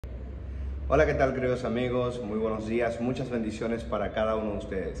Hola, ¿qué tal, queridos amigos? Muy buenos días, muchas bendiciones para cada uno de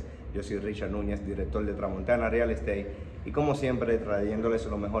ustedes. Yo soy Richard Núñez, director de Tramontana Real Estate, y como siempre trayéndoles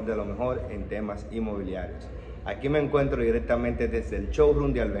lo mejor de lo mejor en temas inmobiliarios. Aquí me encuentro directamente desde el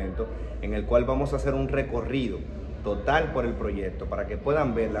showroom de Alvento, en el cual vamos a hacer un recorrido total por el proyecto para que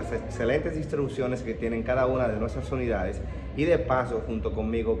puedan ver las excelentes distribuciones que tienen cada una de nuestras unidades y de paso junto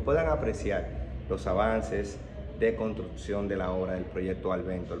conmigo puedan apreciar los avances de construcción de la obra del proyecto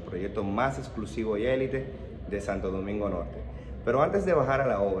Alvento, el proyecto más exclusivo y élite de Santo Domingo Norte. Pero antes de bajar a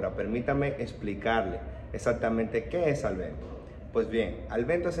la obra, permítame explicarle exactamente qué es Alvento. Pues bien,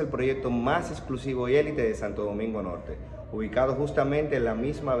 Alvento es el proyecto más exclusivo y élite de Santo Domingo Norte, ubicado justamente en la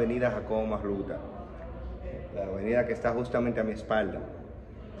misma avenida Jacobo, majluta, la avenida que está justamente a mi espalda.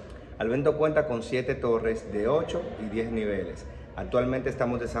 Alvento cuenta con 7 torres de 8 y 10 niveles. Actualmente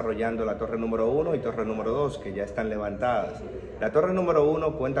estamos desarrollando la torre número 1 y torre número 2, que ya están levantadas. La torre número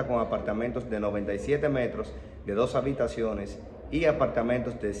 1 cuenta con apartamentos de 97 metros de 2 habitaciones y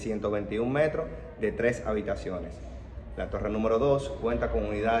apartamentos de 121 metros de 3 habitaciones. La torre número 2 cuenta con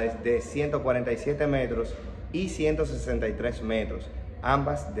unidades de 147 metros y 163 metros,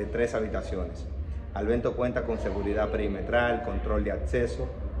 ambas de 3 habitaciones. Alvento cuenta con seguridad perimetral, control de acceso,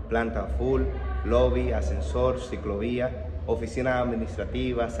 planta full, lobby, ascensor, ciclovía, oficinas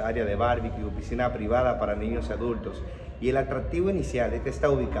administrativas, área de barbecue, piscina privada para niños y adultos. Y el atractivo inicial es que está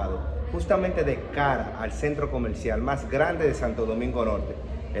ubicado justamente de cara al centro comercial más grande de Santo Domingo Norte,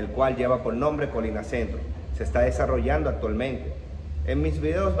 el cual lleva por nombre COLINA CENTRO. Se está desarrollando actualmente. En mis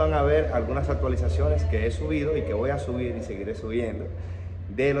videos van a ver algunas actualizaciones que he subido y que voy a subir y seguiré subiendo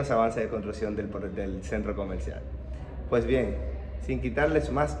de los avances de construcción del centro comercial. Pues bien, sin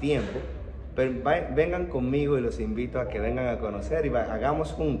quitarles más tiempo, vengan conmigo y los invito a que vengan a conocer y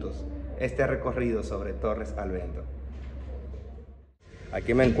hagamos juntos este recorrido sobre Torres Alvento.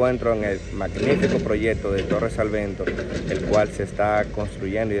 Aquí me encuentro en el magnífico proyecto de Torres Alvento, el cual se está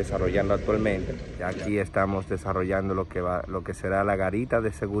construyendo y desarrollando actualmente. Aquí estamos desarrollando lo que será la garita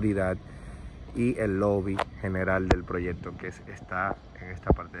de seguridad y el lobby general del proyecto, que está en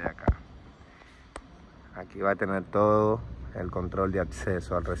esta parte de acá. Aquí va a tener todo el control de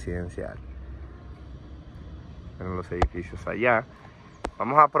acceso al residencial en los edificios allá.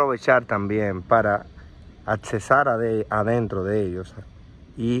 Vamos a aprovechar también para accesar adentro de ellos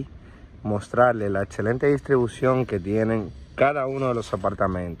y mostrarles la excelente distribución que tienen cada uno de los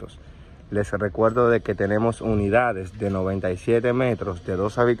apartamentos. Les recuerdo de que tenemos unidades de 97 metros de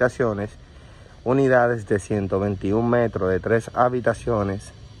 2 habitaciones, unidades de 121 metros de 3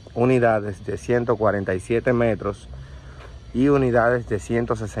 habitaciones, unidades de 147 metros y unidades de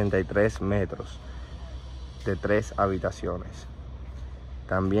 163 metros de 3 habitaciones.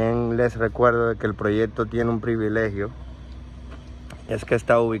 También les recuerdo de que el proyecto tiene un privilegio, es que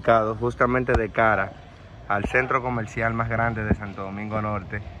está ubicado justamente de cara al centro comercial más grande de Santo Domingo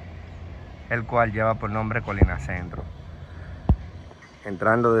Norte, el cual lleva por nombre COLINA CENTRO,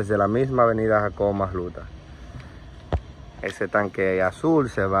 entrando desde la misma avenida Jacobo majluta. Ese tanque azul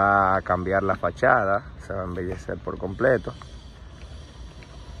se va a cambiar la fachada, se va a embellecer por completo.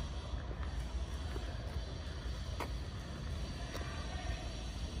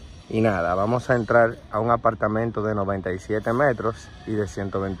 Y nada, vamos a entrar a un apartamento de 97 metros y de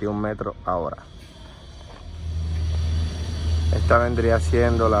 121 metros ahora. Esta vendría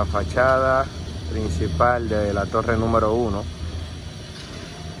siendo la fachada principal de la torre número 1,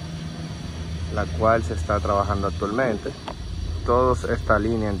 la cual se está trabajando actualmente. Toda esta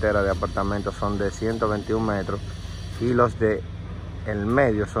línea entera de apartamentos son de 121 metros y los de el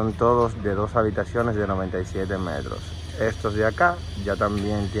medio son todos de 2 habitaciones de 97 metros. Estos de acá ya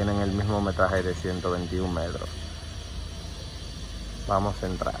también tienen el mismo metraje de 121 metros. Vamos a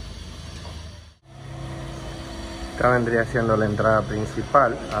entrar. Esta vendría siendo la entrada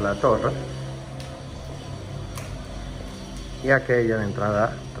principal a la torre y aquella la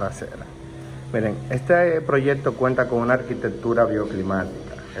entrada trasera. Miren, este proyecto cuenta con una arquitectura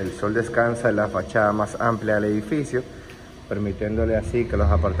bioclimática. El sol descansa en la fachada más amplia del edificio, permitiéndole así que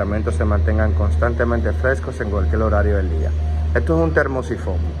los apartamentos se mantengan constantemente frescos en cualquier horario del día. Esto es un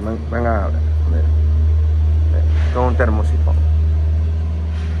termosifón. Ven a ver. Esto es un termosifón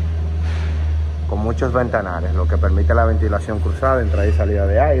con muchos ventanales, lo que permite la ventilación cruzada, entrada y salida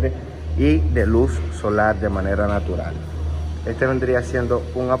de aire y de luz solar de manera natural. Este vendría siendo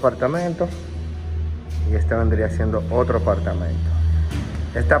un apartamento y este vendría siendo otro apartamento.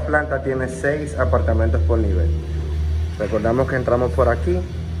 Esta planta tiene 6 apartamentos por nivel. Recordamos que entramos por aquí,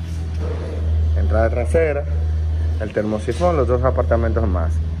 entrada trasera, el termosifón, los 2 apartamentos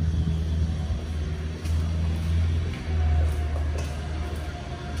más.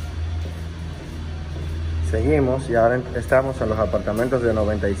 Seguimos y ahora estamos en los apartamentos de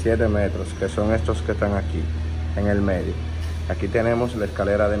 97 metros, que son estos que están aquí, en el medio. Aquí tenemos la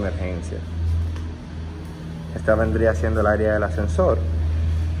escalera de emergencia. Esta vendría siendo el área del ascensor.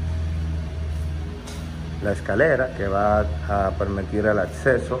 La escalera que va a permitir el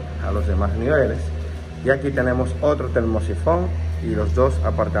acceso a los demás niveles. Y aquí tenemos otro termosifón y los dos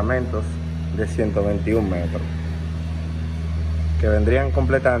apartamentos de 121 metros, que vendrían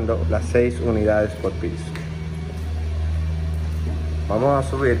completando las 6 unidades por piso. Vamos a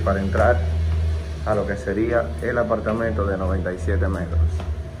subir para entrar a lo que sería el apartamento de 97 metros.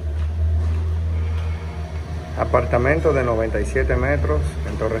 Apartamento de 97 metros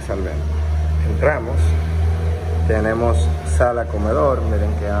en Torres Alvento. Entramos, tenemos sala comedor,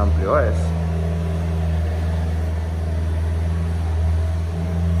 miren qué amplio es.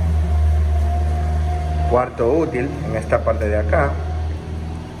 Cuarto útil en esta parte de acá.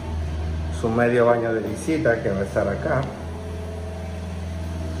 Su medio baño de visita que va a estar acá.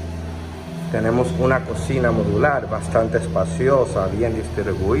 Tenemos una cocina modular bastante espaciosa, bien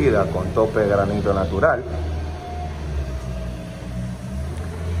distribuida, con tope de granito natural,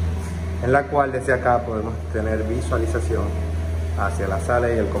 en la cual desde acá podemos tener visualización hacia la sala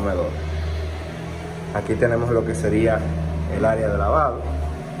y el comedor. Aquí tenemos lo que sería el área de lavado,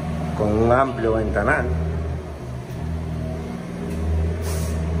 con un amplio ventanal.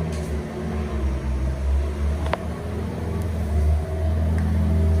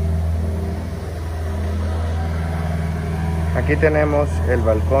 Aquí tenemos el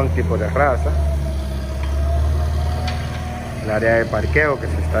balcón tipo terraza, el área de parqueo que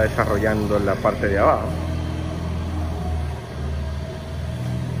se está desarrollando en la parte de abajo.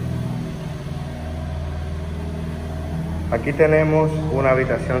 Aquí tenemos una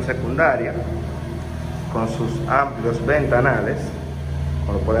habitación secundaria con sus amplios ventanales,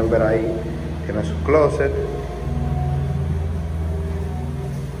 como lo pueden ver ahí, tiene su closet,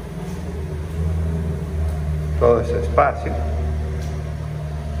 todo ese espacio.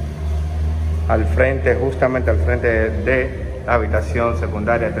 Al frente, justamente al frente de la habitación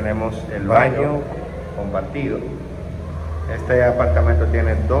secundaria, tenemos el baño compartido. Este apartamento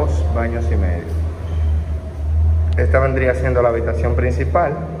tiene 2 baños y medio. Esta vendría siendo la habitación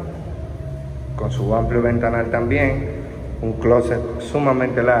principal, con su amplio ventanal también, un closet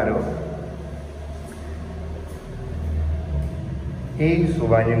sumamente largo y su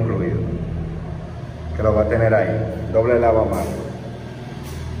baño incluido, que lo va a tener ahí, doble lavamanos.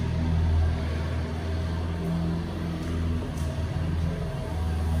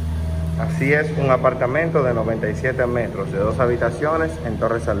 Así es un apartamento de 97 metros, de 2 habitaciones en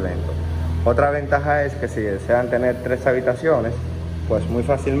Torres Alvento. Otra ventaja es que si desean tener 3 habitaciones, pues muy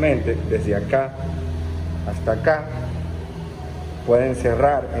fácilmente desde acá hasta acá pueden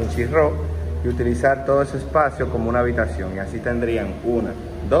cerrar en chirró y utilizar todo ese espacio como una habitación, y así tendrían 1,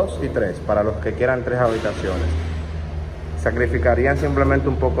 2 y 3 para los que quieran 3 habitaciones. Sacrificarían simplemente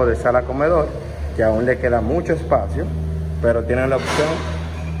un poco de sala comedor, que aún le queda mucho espacio, pero tienen la opción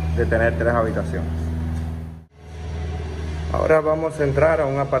de tener 3 habitaciones. Ahora vamos a entrar a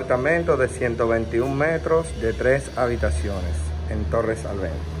un apartamento de 121 metros de 3 habitaciones en Torres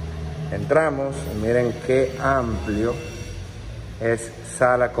Alvento. Entramos y miren qué amplio es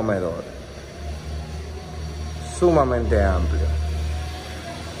sala comedor, sumamente amplio.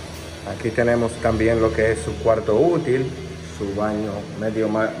 Aquí tenemos también lo que es su cuarto útil, su baño, medio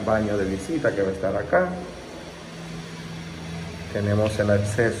baño de visita que va a estar acá. Tenemos el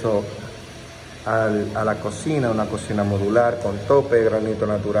acceso a la cocina, una cocina modular con tope de granito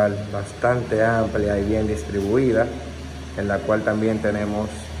natural bastante amplia y bien distribuida, en la cual también tenemos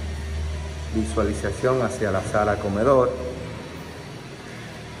visualización hacia la sala comedor.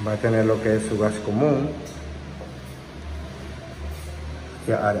 Va a tener lo que es su gas común,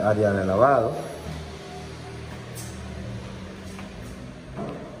 área de lavado.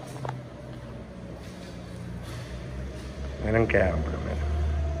 Miren qué amplio, miren.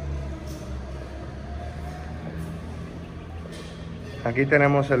 Aquí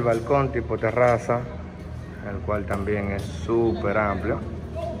tenemos el balcón tipo terraza, el cual también es súper amplio.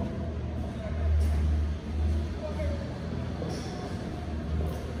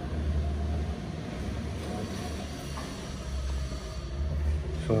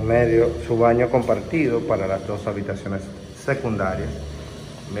 Su baño compartido para las 2 habitaciones secundarias.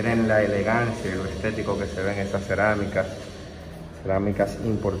 Miren la elegancia y lo estético que se ven esas cerámicas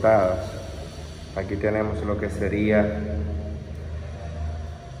importadas. Aquí tenemos lo que sería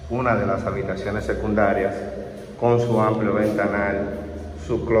una de las habitaciones secundarias con su amplio ventanal,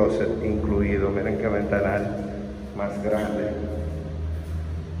 su closet incluido. Miren qué ventanal más grande.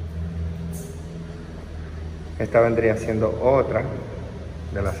 Esta vendría siendo otra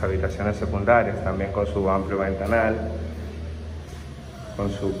de las habitaciones secundarias, también con su amplio ventanal, con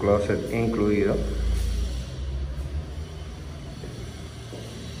su closet incluido.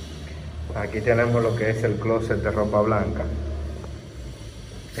 Aquí tenemos lo que es el closet de ropa blanca.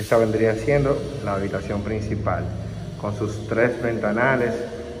 Esta vendría siendo la habitación principal, con sus 3 ventanales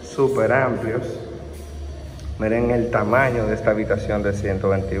súper amplios. Miren el tamaño de esta habitación de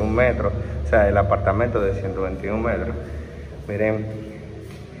 121 metros, o sea, el apartamento de 121 metros. Miren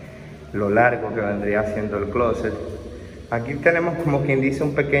lo largo que vendría siendo el closet. Aquí tenemos, como quien dice,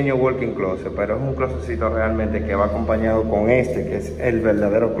 un pequeño walk-in closet, pero es un closetcito realmente que va acompañado con este, que es el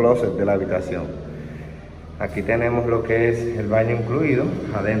verdadero closet de la habitación. Aquí tenemos lo que es el baño incluido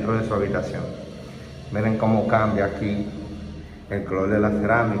adentro de su habitación. Miren cómo cambia aquí el color de la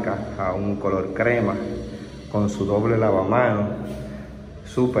cerámica a un color crema, con su doble lavamanos,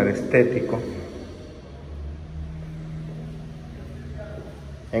 súper estético.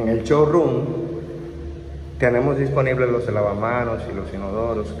 En el showroom tenemos disponibles los lavamanos y los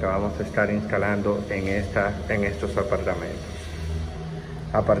inodoros que vamos a estar instalando en estos apartamentos.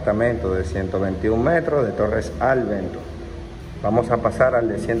 Apartamento de 121 metros de Torres Alvento. Vamos a pasar al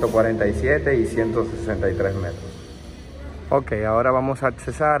de 147 y 163 metros. Ok, ahora vamos a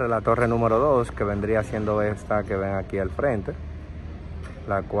accesar a la torre número 2, que vendría siendo esta que ven aquí al frente,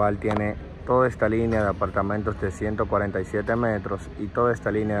 la cual tiene toda esta línea de apartamentos de 147 metros y toda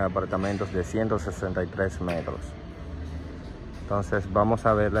esta línea de apartamentos de 163 metros. Entonces vamos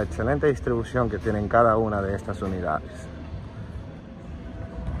a ver la excelente distribución que tienen cada una de estas unidades.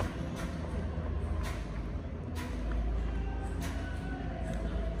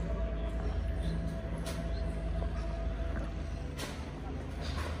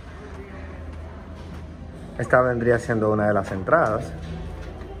 Esta vendría siendo una de las entradas.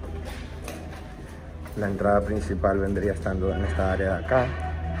 La entrada principal vendría estando en esta área de acá.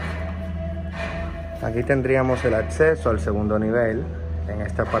 Aquí tendríamos el acceso al segundo nivel. En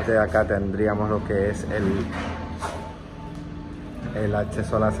esta parte de acá tendríamos lo que es el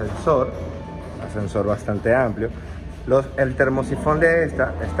acceso al ascensor bastante amplio. El termosifón de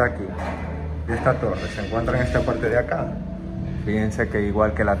esta está aquí, de esta torre, se encuentra en esta parte de acá. Fíjense que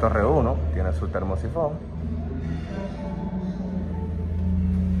igual que la torre 1, tiene su termosifón.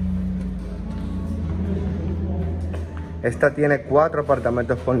 Esta tiene 4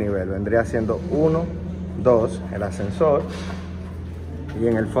 apartamentos por nivel, vendría siendo 1, 2, el ascensor, y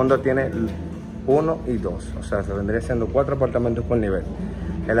en el fondo tiene 1 y 2, o sea, se vendría siendo 4 apartamentos por nivel.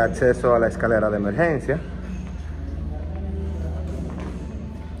 El acceso a la escalera de emergencia.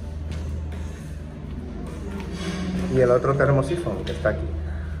 Y el otro termosifón que está aquí.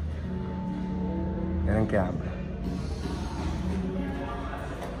 Miren qué amplio.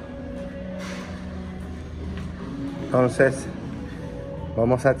 Entonces,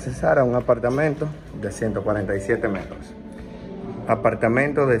 vamos a accesar a un apartamento de 147 metros.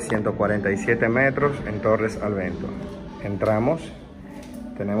 Apartamento de 147 metros en Torres Alvento. Entramos,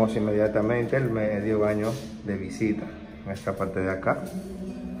 tenemos inmediatamente el medio baño de visita. En esta parte de acá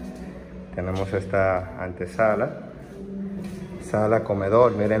tenemos esta antesala, sala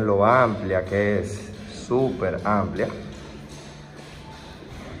comedor. Miren lo amplia que es, súper amplia.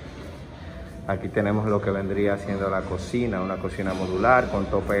 Aquí tenemos lo que vendría siendo la cocina, una cocina modular con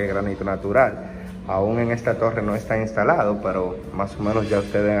tope de granito natural. Aún en esta torre no está instalado, pero más o menos ya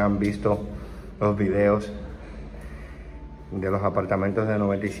ustedes han visto los videos de los apartamentos de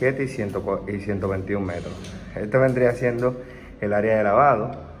 97 y 121 metros. Este vendría siendo el área de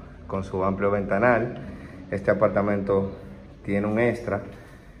lavado con su amplio ventanal. Este apartamento tiene un extra.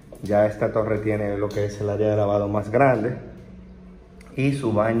 Ya esta torre tiene lo que es el área de lavado más grande y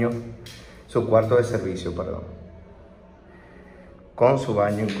su baño, su cuarto de servicio, perdón, con su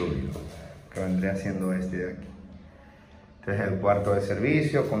baño incluido, que vendría siendo este de aquí. Este es el cuarto de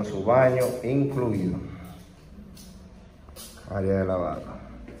servicio con su baño incluido. Área de lavado.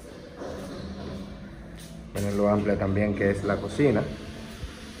 Miren lo amplia también que es la cocina.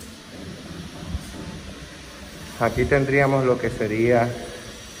 Aquí tendríamos lo que sería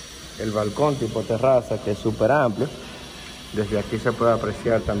el balcón tipo terraza, que es súper amplio. Desde aquí se puede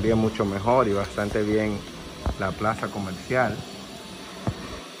apreciar también mucho mejor y bastante bien la plaza comercial.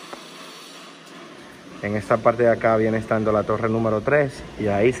 En esta parte de acá viene estando la torre número 3 y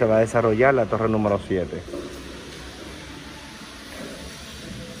ahí se va a desarrollar la torre número 7.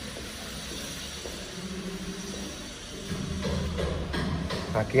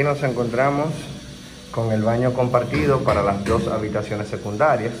 Aquí nos encontramos con el baño compartido para las 2 habitaciones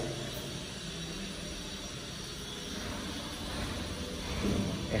secundarias.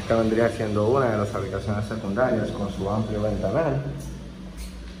 Esta vendría siendo una de las habitaciones secundarias con su amplio ventanal,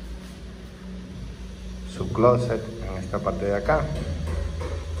 su closet en esta parte de acá,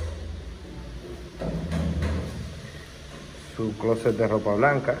 su closet de ropa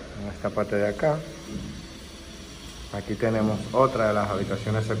blanca en esta parte de acá. Aquí tenemos otra de las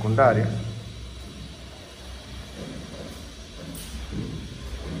habitaciones secundarias.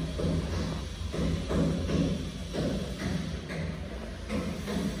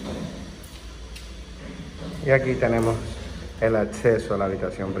 Y aquí tenemos el acceso a la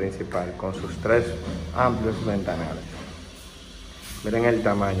habitación principal con sus 3 amplios ventanales. Miren el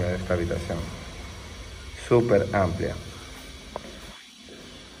tamaño de esta habitación, súper amplia.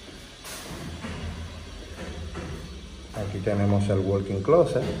 Aquí tenemos el walk-in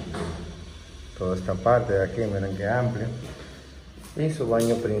closet, toda esta parte de aquí, miren qué amplio, y su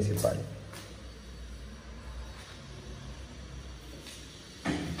baño principal.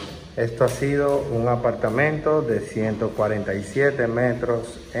 Esto ha sido un apartamento de 147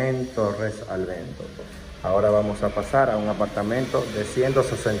 metros en Torres Alvento. Ahora vamos a pasar a un apartamento de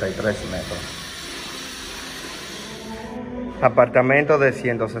 163 metros. Apartamento de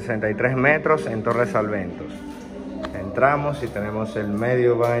 163 metros en Torres Alvento. Entramos y tenemos el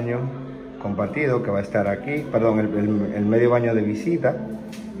medio baño compartido que va a estar aquí, perdón, el medio baño de visita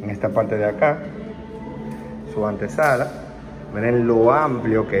en esta parte de acá, su antesala. Miren lo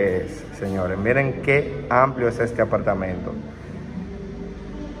amplio que es, señores, miren qué amplio es este apartamento.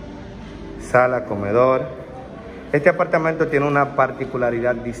 Sala, comedor. Este apartamento tiene una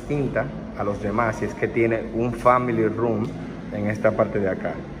particularidad distinta a los demás y es que tiene un family room en esta parte de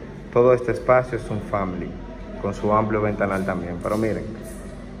acá. Todo este espacio es un family, con su amplio ventanal también. Pero miren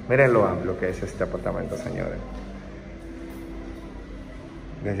lo amplio que es este apartamento, señores.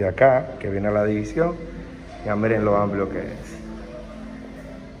 Desde acá, que viene la división, ya miren lo amplio que es.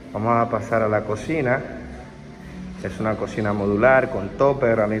 Vamos a pasar a la cocina. Es una cocina modular con tope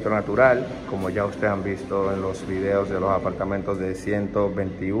de granito natural, como ya ustedes han visto en los videos de los apartamentos de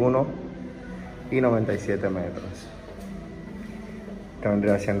 121 y 97 metros. Esta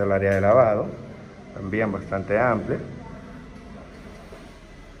vendría siendo el área de lavado, también bastante amplia.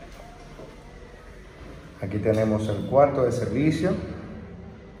 Aquí tenemos el cuarto de servicio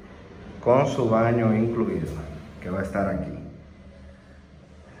con su baño incluido, que va a estar aquí.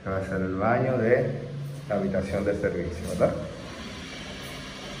 Este va a ser el baño de la habitación de servicio, ¿verdad?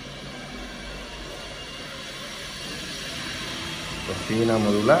 Cocina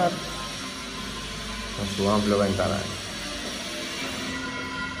modular con su amplio ventanal.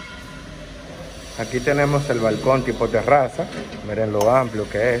 Aquí tenemos el balcón tipo terraza. Miren lo amplio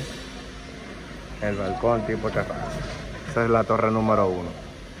que es el balcón tipo terraza. Esa es la torre número 1.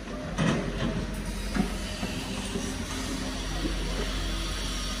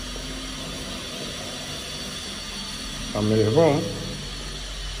 Family room.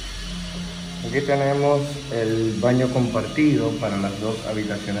 Aquí tenemos el baño compartido para las 2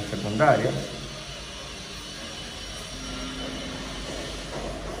 habitaciones secundarias.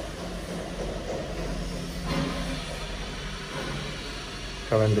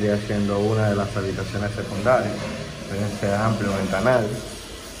 Esta vendría siendo una de las habitaciones secundarias. Miren ese amplio ventanal,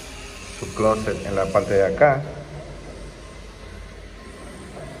 su closet en la parte de acá.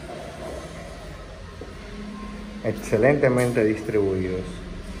 Excelentemente distribuidos.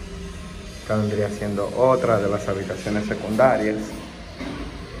 Esta vendría siendo otra de las habitaciones secundarias.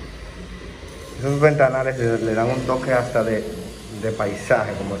 Esos ventanales le dan un toque hasta de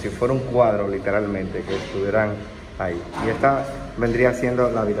paisaje, como si fuera un cuadro literalmente que estuvieran ahí. Y esta vendría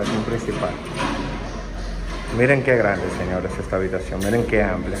siendo la habitación principal. Miren qué grande, señores, esta habitación. Miren qué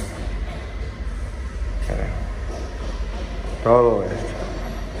amplia. Miren. Todo esto.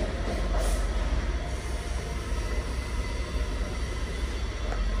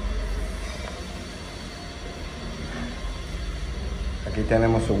 Aquí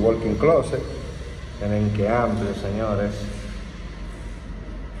tenemos su walk-in closet. Miren qué amplio, señores.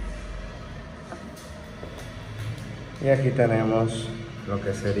 Y aquí tenemos lo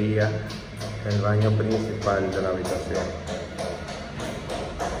que sería el baño principal de la habitación.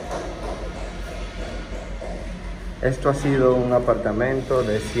 Esto ha sido un apartamento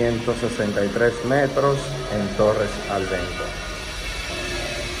de 163 metros en Torres Alvento.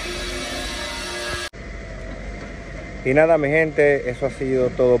 Y nada, mi gente, eso ha sido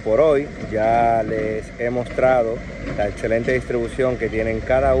todo por hoy. Ya les he mostrado la excelente distribución que tienen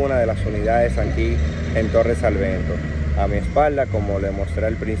cada una de las unidades aquí en Torres Alvento. A mi espalda, como les mostré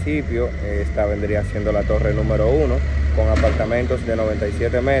al principio, esta vendría siendo la torre número 1 con apartamentos de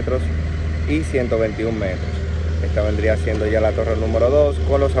 97 metros y 121 metros. Esta vendría siendo ya la torre número 2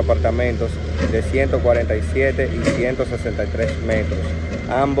 con los apartamentos de 147 y 163 metros,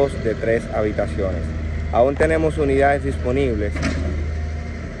 ambos de 3 habitaciones. Aún tenemos unidades disponibles.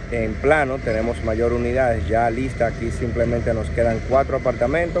 En plano tenemos mayor unidades ya lista. Aquí simplemente nos quedan 4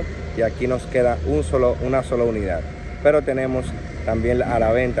 apartamentos y aquí nos queda una sola unidad. Pero tenemos también a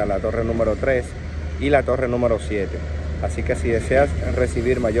la venta la torre número 3 y la torre número 7. Así que si deseas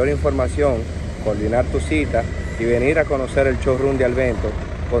recibir mayor información, coordinar tu cita y venir a conocer el showroom de Alvento,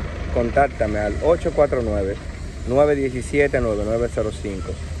 contáctame al 849-917-9905.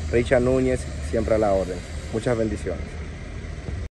 Richard Núñez, siempre a la orden. Muchas bendiciones.